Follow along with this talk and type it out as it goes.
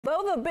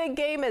Although the big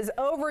game is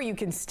over, you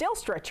can still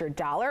stretch your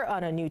dollar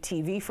on a new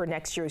TV for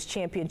next year's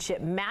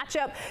championship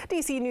matchup.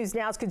 DC News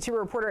Now's consumer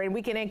reporter and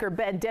weekend anchor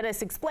Ben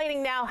Dennis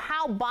explaining now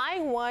how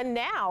buying one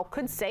now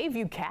could save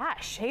you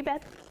cash. Hey,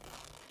 Ben.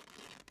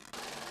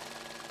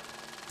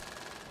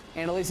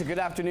 Annalisa, good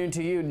afternoon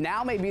to you.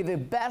 Now may be the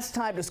best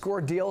time to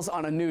score deals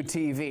on a new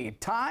TV.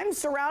 Time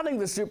surrounding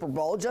the Super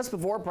Bowl, just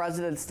before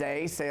President's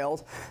Day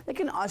sales, they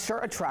can usher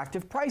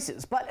attractive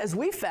prices. But as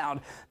we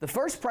found, the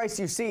first price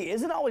you see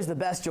isn't always the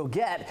best you'll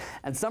get,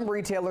 and some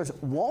retailers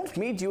won't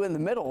meet you in the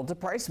middle to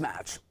price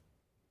match.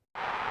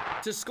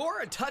 To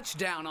score a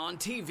touchdown on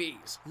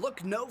TVs,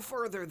 look no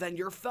further than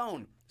your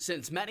phone.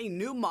 Since many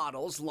new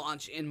models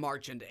launch in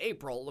March and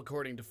April,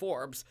 according to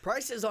Forbes,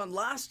 prices on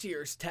last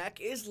year's tech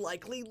is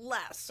likely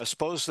less.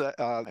 Suppose that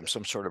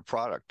some sort of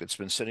product that's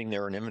been sitting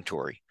there in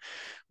inventory.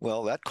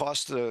 Well, that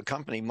costs the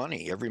company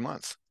money every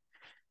month.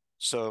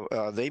 So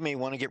they may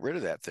want to get rid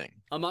of that thing.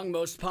 Among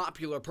most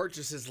popular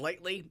purchases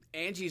lately,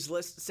 Angie's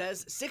List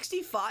says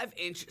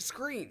 65-inch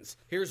screens.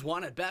 Here's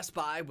one at Best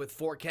Buy with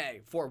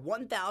 4K for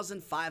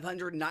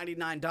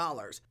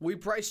 $1,599. We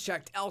price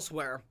checked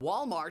elsewhere.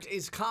 Walmart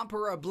is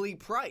comparably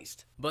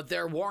priced, but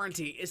their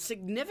warranty is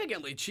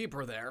significantly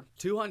cheaper there,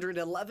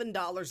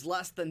 $211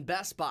 less than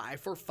Best Buy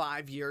for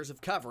 5 years of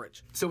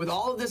coverage. So with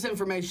all of this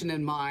information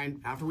in mind,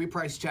 after we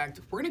price checked,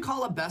 we're going to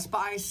call up Best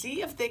Buy,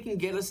 see if they can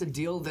get us a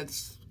deal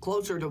that's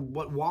closer to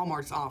what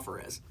Walmart's offer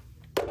is.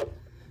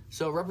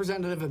 So a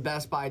representative at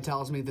Best Buy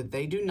tells me that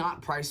they do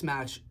not price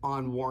match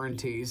on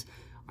warranties.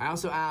 I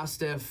also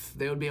asked if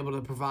they would be able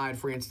to provide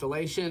free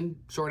installation.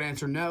 Short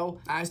answer, no.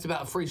 I asked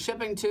about free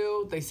shipping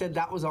too. They said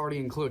that was already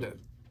included.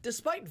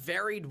 Despite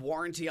varied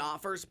warranty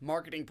offers,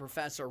 marketing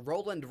professor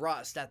Roland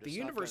Rust at the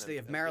University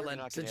of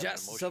Maryland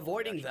suggests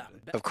avoiding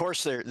them. Of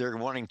course, they're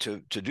wanting to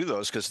do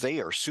those because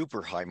they are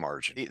super high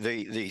margin.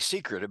 The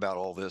secret about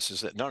all this is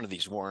that none of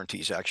these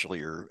warranties actually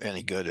are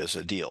any good as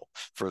a deal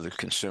for the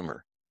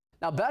consumer.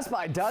 Now, Best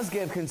Buy does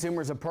give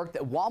consumers a perk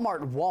that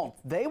Walmart won't.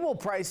 They will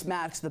price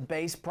match the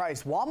base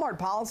price. Walmart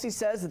policy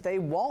says that they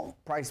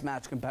won't price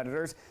match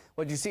competitors.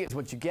 What you see is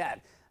what you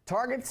get.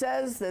 Target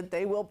says that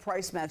they will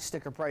price match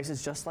sticker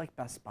prices just like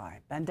Best Buy.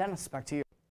 Ben Dennis, back to you.